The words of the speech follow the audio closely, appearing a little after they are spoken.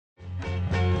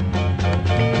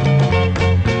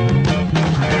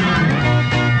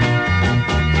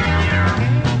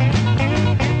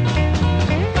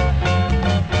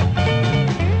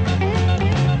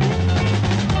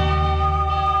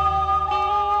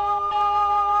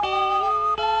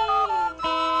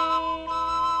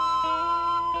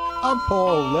I'm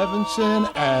Paul Levinson,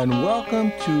 and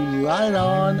welcome to Light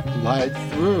On, Light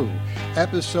Through,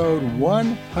 episode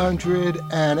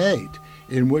 108,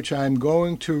 in which I'm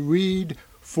going to read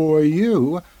for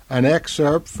you an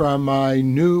excerpt from my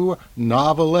new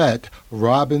novelette,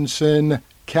 Robinson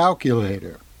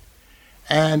Calculator.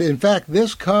 And in fact,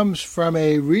 this comes from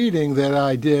a reading that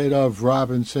I did of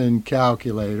Robinson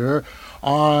Calculator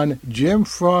on Jim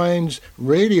Freund's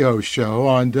radio show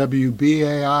on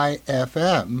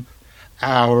WBAI-FM,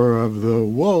 Hour of the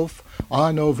Wolf,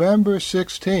 on November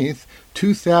 16th,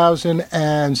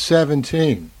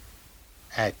 2017,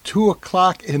 at 2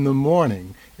 o'clock in the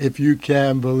morning, if you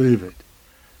can believe it.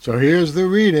 So here's the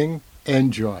reading.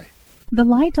 Enjoy. The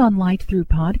Light on Light Through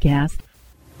podcast.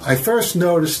 I first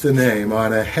noticed the name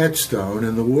on a headstone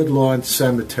in the Woodlawn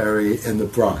Cemetery in the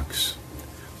Bronx.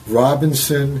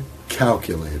 Robinson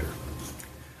Calculator.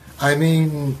 I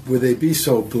mean, would they be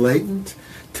so blatant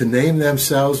to name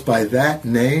themselves by that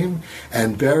name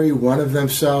and bury one of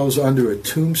themselves under a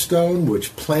tombstone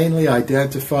which plainly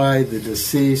identified the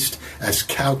deceased as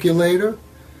Calculator?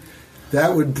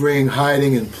 That would bring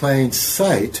hiding in plain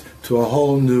sight to a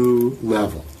whole new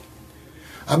level.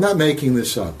 I'm not making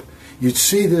this up. You'd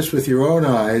see this with your own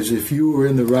eyes if you were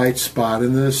in the right spot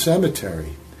in the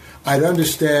cemetery. I'd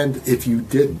understand if you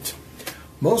didn't.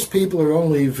 Most people are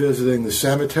only visiting the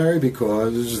cemetery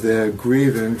because they're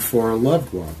grieving for a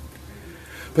loved one.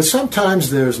 But sometimes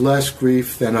there's less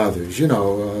grief than others.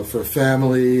 For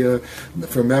family,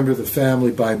 for a member of the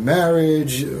family by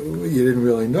marriage, you didn't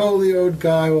really know the old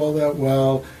guy all that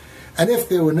well. And if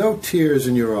there were no tears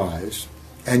in your eyes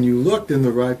and you looked in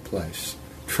the right place,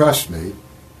 trust me,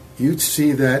 you'd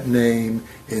see that name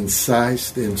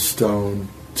incised in stone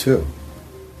too.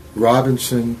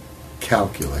 Robinson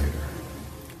Calculator.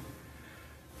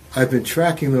 I've been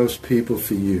tracking those people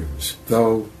for years,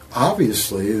 though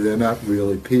obviously they're not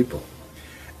really people.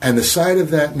 And the sight of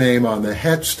that name on the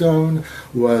headstone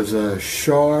was a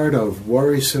shard of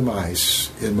worrisome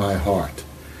ice in my heart,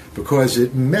 because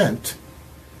it meant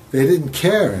they didn't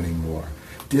care anymore,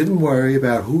 didn't worry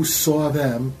about who saw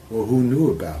them or who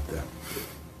knew about them.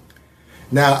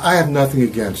 Now, I have nothing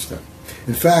against them.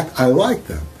 In fact, I like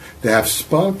them. They have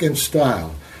spunk and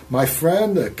style. My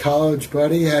friend, a college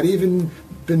buddy, had even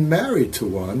been married to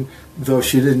one, though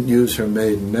she didn't use her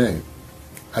maiden name.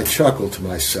 I chuckled to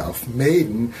myself.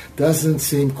 Maiden doesn't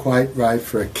seem quite right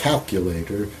for a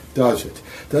calculator, does it?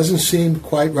 Doesn't seem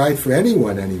quite right for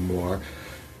anyone anymore.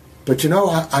 But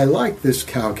I like this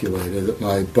calculator that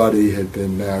my buddy had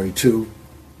been married to.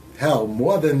 Hell,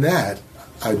 more than that,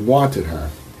 I'd wanted her.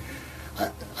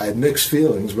 I had mixed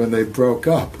feelings when they broke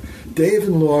up. Dave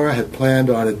and Laura had planned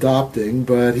on adopting,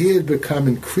 but he had become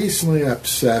increasingly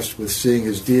obsessed with seeing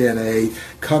his DNA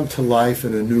come to life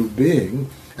in a new being,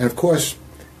 and of course,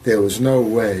 there was no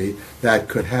way that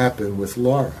could happen with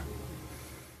Laura.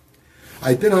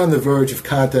 I'd been on the verge of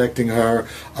contacting her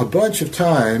a bunch of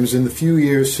times in the few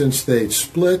years since they'd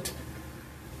split,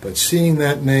 but seeing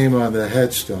that name on the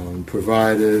headstone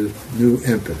provided new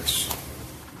impetus.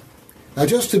 Now,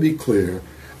 just to be clear,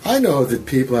 I know that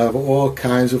people have all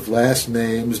kinds of last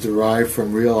names derived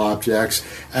from real objects,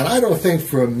 and I don't think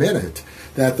for a minute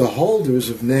that the holders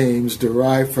of names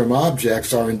derived from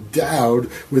objects are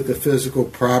endowed with the physical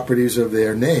properties of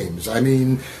their names. I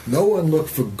mean, no one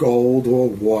looked for gold or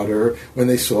water when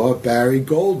they saw Barry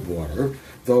Goldwater,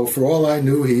 though for all I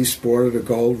knew he sported a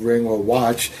gold ring or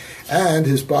watch, and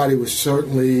his body was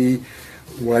certainly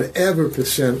whatever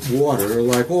percent water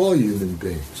like all human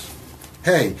beings.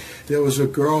 Hey, there was a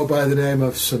girl by the name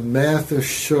of Samantha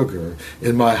Sugar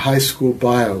in my high school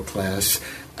bio class,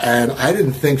 and I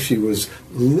didn't think she was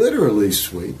literally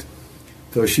sweet,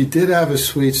 though she did have a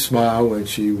sweet smile when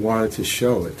she wanted to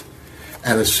show it,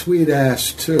 and a sweet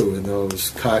ass, too, in those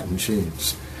cotton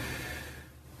jeans.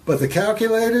 But the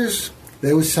calculators,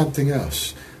 they was something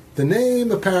else. The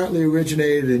name apparently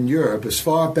originated in Europe as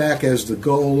far back as the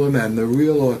golem and the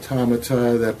real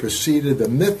automata that preceded the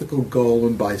mythical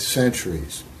golem by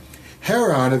centuries.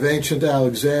 Heron of ancient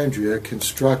Alexandria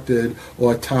constructed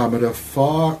automata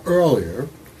far earlier,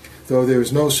 though there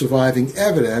is no surviving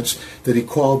evidence that he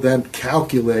called them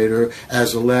calculator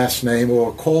as a last name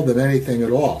or called them anything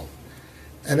at all.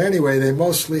 And anyway, they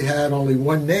mostly had only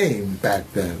one name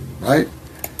back then, right?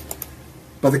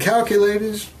 But the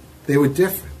calculators, they were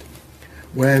different.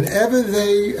 Whenever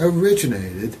they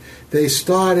originated, they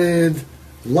started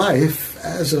life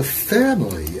as a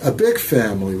family, a big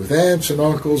family with aunts and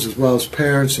uncles as well as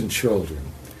parents and children.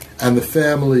 And the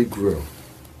family grew.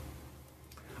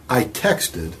 I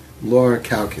texted Laura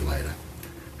Calculator.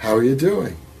 "How are you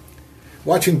doing?"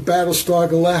 "Watching Battlestar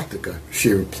Galactica,"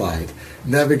 she replied.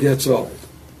 "Never gets old."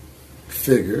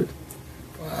 figured.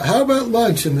 How about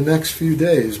lunch in the next few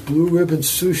days? Blue Ribbon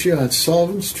Sushi on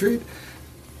Sullivan Street?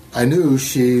 I knew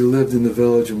she lived in the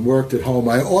village and worked at home.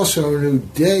 I also knew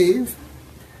Dave,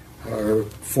 her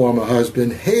former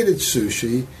husband, hated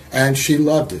sushi, and she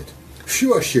loved it.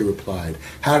 Sure, she replied.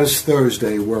 How does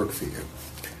Thursday work for you?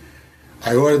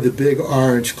 I ordered the big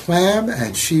orange clam,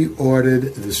 and she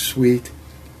ordered the sweet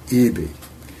ebi.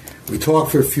 We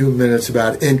talked for a few minutes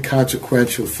about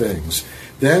inconsequential things.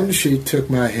 Then she took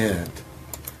my hand.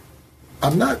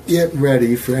 I'm not yet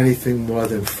ready for anything more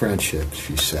than friendship,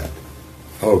 she said.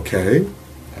 Okay,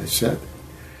 I said.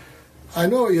 I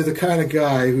know you're the kind of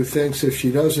guy who thinks if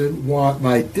she doesn't want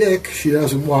my dick, she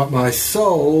doesn't want my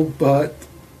soul, but...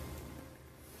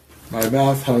 My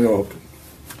mouth hung open.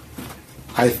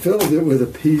 I filled it with a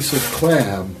piece of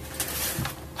clam.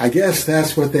 I guess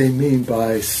that's what they mean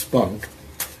by spunk.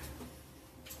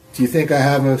 Do you think I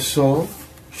have a soul?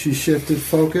 She shifted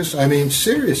focus. I mean,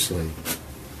 seriously.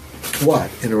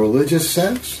 What, in a religious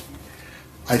sense?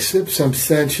 I sipped some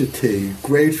sencha tea,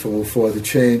 grateful for the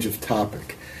change of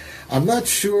topic. I'm not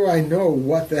sure I know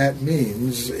what that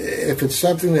means. If it's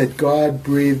something that God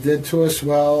breathed into us,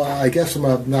 well, I guess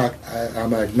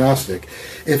I'm agnostic.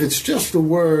 If it's just a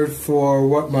word for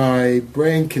what my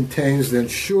brain contains, then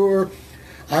sure,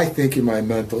 I think you're my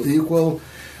mental equal.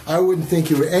 I wouldn't think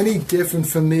you were any different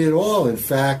from me at all. In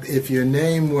fact, if your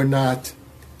name were not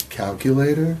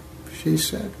Calculator, she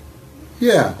said.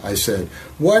 Yeah, I said.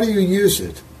 Why do you use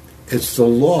it? It's the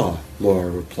law, Laura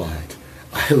replied.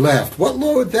 I laughed. What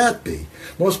law would that be?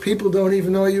 Most people don't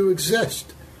even know you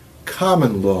exist.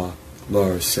 Common law,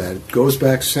 Laura said. It goes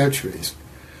back centuries.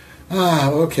 Ah,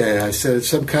 okay, I said. It's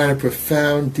some kind of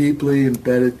profound, deeply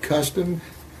embedded custom.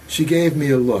 She gave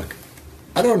me a look.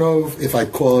 I don't know if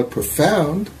I'd call it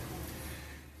profound.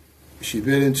 She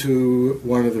bit into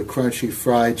one of the crunchy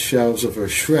fried shells of her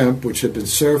shrimp, which had been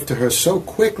served to her so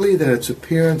quickly that its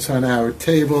appearance on our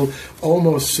table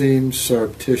almost seemed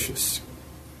surreptitious.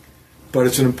 But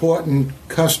it's an important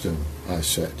custom, I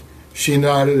said. She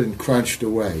nodded and crunched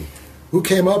away. Who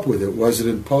came up with it? Was it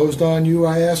imposed on you?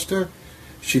 I asked her.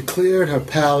 She cleared her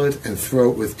palate and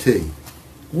throat with tea.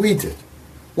 We did.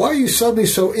 Why are you suddenly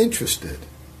so interested?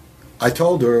 I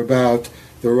told her about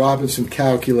the Robinson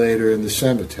calculator in the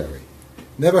cemetery.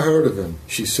 Never heard of him,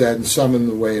 she said, and summoned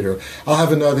the waiter. I'll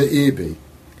have another ebi.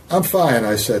 I'm fine,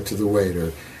 I said to the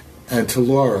waiter. And to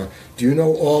Laura, do you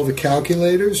know all the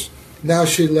calculators? Now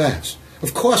she laughs.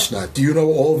 Of course not. Do you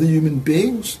know all the human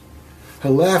beings?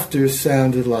 Her laughter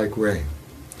sounded like rain.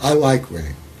 I like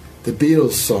rain. The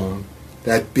Beatles song,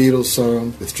 that Beatles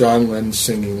song with John Lennon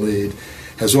singing lead,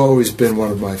 has always been one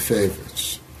of my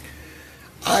favorites.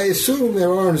 I assume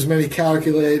there aren't as many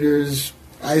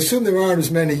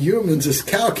humans as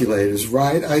calculators,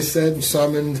 right? I said and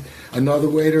summoned another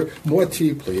waiter. More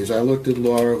tea, please. I looked at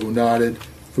Laura, who nodded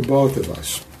for both of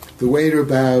us. The waiter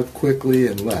bowed quickly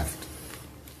and left.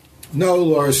 No,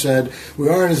 Laura said, we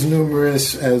aren't as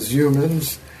numerous as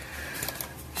humans.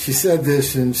 She said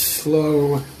this in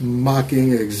slow,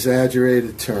 mocking,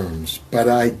 exaggerated terms, but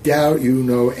I doubt you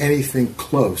know anything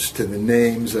close to the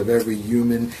names of every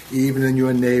human, even in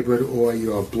your neighborhood or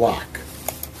your block.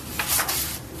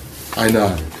 I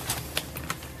nodded.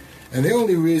 And the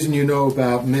only reason you know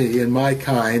about me and my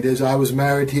kind is I was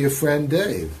married to your friend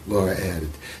Dave, Laura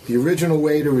added. The original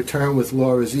waiter returned with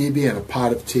Laura's ebi and a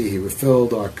pot of tea. He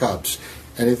refilled our cups.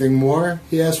 Anything more?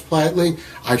 He asked politely.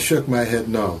 I shook my head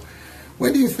no.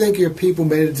 When do you think your people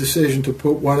made a decision to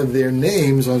put one of their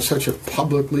names on such a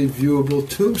publicly viewable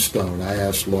tombstone? I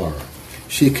asked Laura.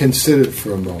 She considered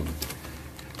for a moment.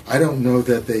 I don't know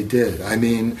that they did. I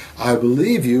mean, I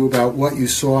believe you about what you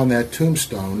saw on that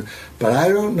tombstone, but I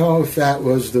don't know if that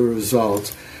was the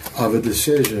result of a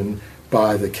decision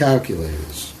by the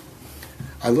calculators.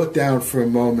 I looked down for a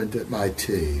moment at my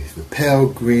tea. The pale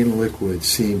green liquid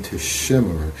seemed to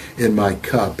shimmer in my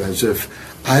cup as if,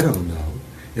 I don't know,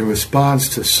 in response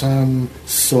to some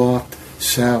soft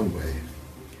sound wave.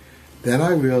 Then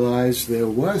I realized there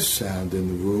was sound in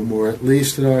the room, or at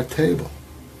least at our table.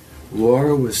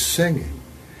 Laura was singing,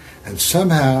 and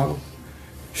somehow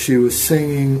she was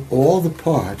singing all the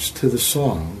parts to the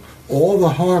song, all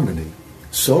the harmony,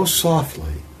 so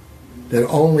softly that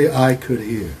only I could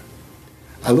hear.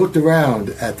 I looked around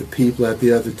at the people at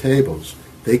the other tables.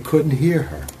 They couldn't hear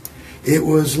her. It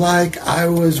was like I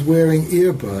was wearing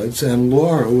earbuds and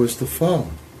Laura was the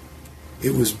phone.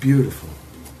 It was beautiful.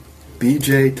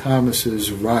 B.J.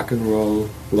 Thomas's Rock and Roll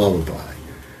Lullaby.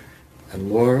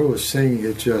 And Laura was singing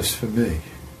it just for me.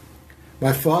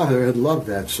 My father had loved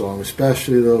that song,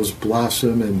 especially those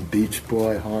Blossom and Beach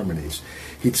Boy harmonies.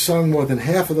 He'd sung more than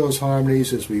half of those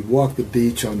harmonies as we walked the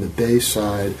beach on the bay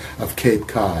side of Cape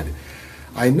Cod.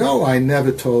 I know I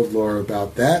never told Laura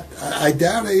about that. I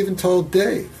doubt I even told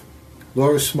Dave.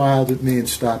 Laura smiled at me and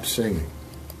stopped singing.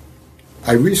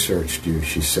 I researched you,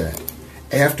 she said.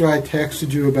 After I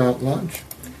texted you about lunch?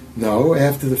 No,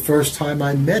 after the first time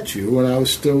I met you when I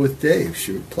was still with Dave,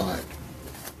 she replied.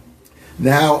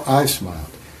 Now I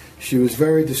smiled. She was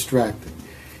very distracted.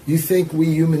 You think we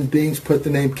human beings put the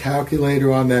name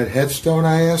Calculator on that headstone,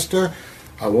 I asked her.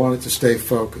 I wanted to stay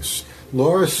focused.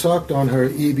 Laura sucked on her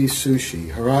ebi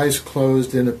sushi, her eyes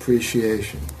closed in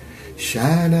appreciation.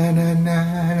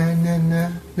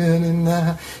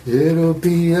 Sha-na-na-na-na-na-na-na-na, it'll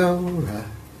be alright.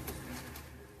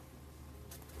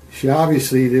 She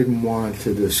obviously didn't want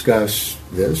to discuss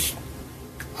this.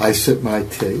 I sipped my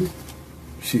tea.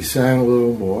 She sang a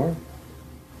little more.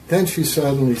 Then she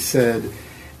suddenly said,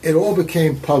 it all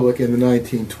became public in the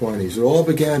 1920s. It all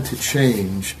began to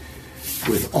change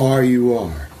with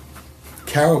RUR.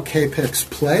 Carol Capek's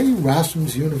play,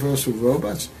 Rossum's Universal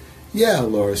Robots? Yeah,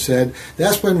 Laura said.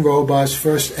 That's when robots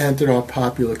first entered our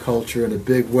popular culture in a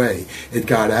big way. It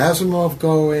got Asimov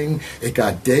going, it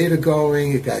got Data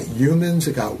going, it got humans,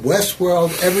 it got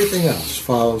Westworld, everything else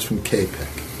follows from Capek.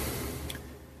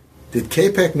 Did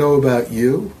Capek know about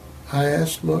you? I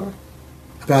asked Laura.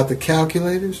 About the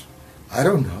calculators? I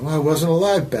don't know. I wasn't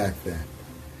alive back then.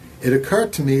 It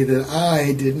occurred to me that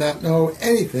I did not know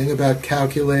anything about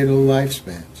calculator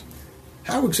lifespans.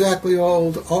 How exactly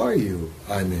old are you,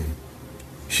 I mean?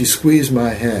 She squeezed my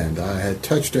hand. I had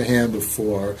touched her hand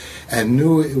before and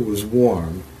knew it was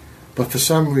warm, but for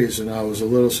some reason I was a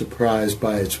little surprised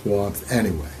by its warmth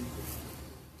anyway.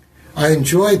 I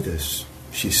enjoyed this,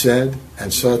 she said,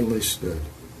 and suddenly stood.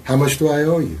 How much do I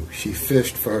owe you? She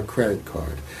fished for her credit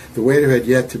card. The waiter had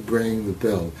yet to bring the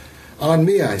bill. On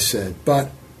me, I said,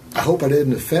 but I hope I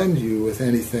didn't offend you with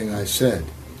anything I said.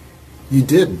 You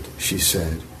didn't, she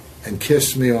said, and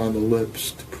kissed me on the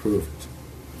lips to prove it.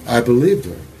 I believed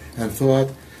her and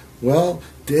thought, well,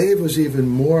 Dave was even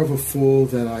more of a fool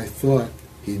than I thought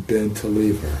he'd been to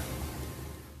leave her.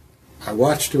 I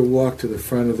watched her walk to the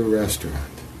front of the restaurant.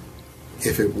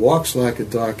 If it walks like a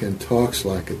duck and talks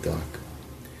like a duck,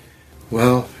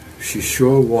 well, she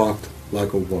sure walked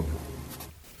like a woman.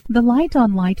 The Light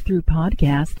on Light Through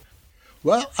podcast.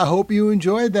 Well, I hope you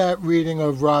enjoyed that reading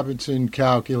of Robinson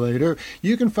Calculator.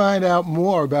 You can find out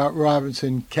more about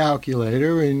Robinson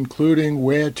Calculator, including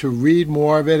where to read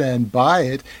more of it and buy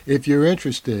it if you're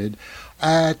interested,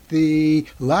 at the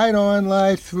Light on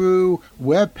Light Through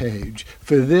webpage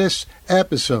for this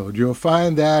episode. You'll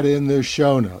find that in the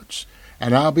show notes.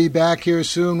 And I'll be back here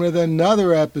soon with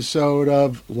another episode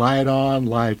of Light on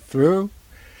Light Through.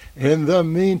 In the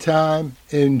meantime,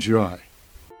 enjoy.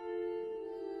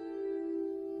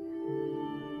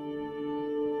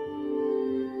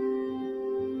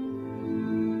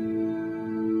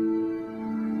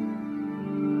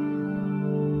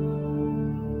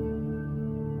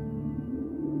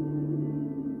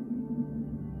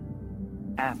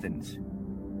 Athens,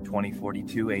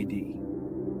 2042 AD.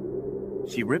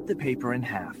 She ripped the paper in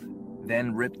half,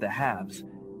 then ripped the halves,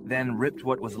 then ripped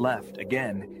what was left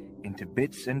again into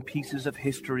bits and pieces of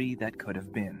history that could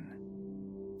have been.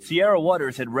 Sierra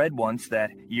Waters had read once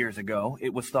that, years ago,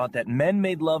 it was thought that men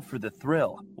made love for the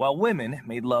thrill, while women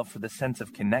made love for the sense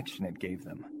of connection it gave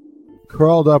them.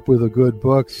 Curled Up with a Good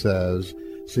Book says,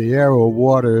 Sierra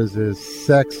Waters is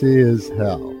sexy as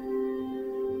hell.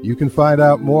 You can find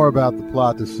out more about The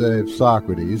Plot to Save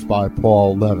Socrates by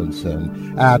Paul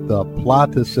Levinson at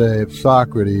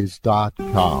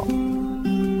theplottosavesocrates.com.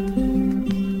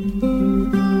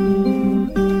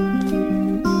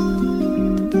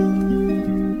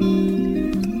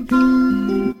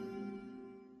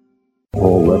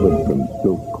 Paul Levinson's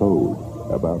Silk Code,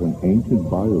 about an ancient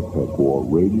biotech war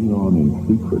raging on in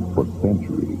secret for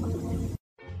centuries.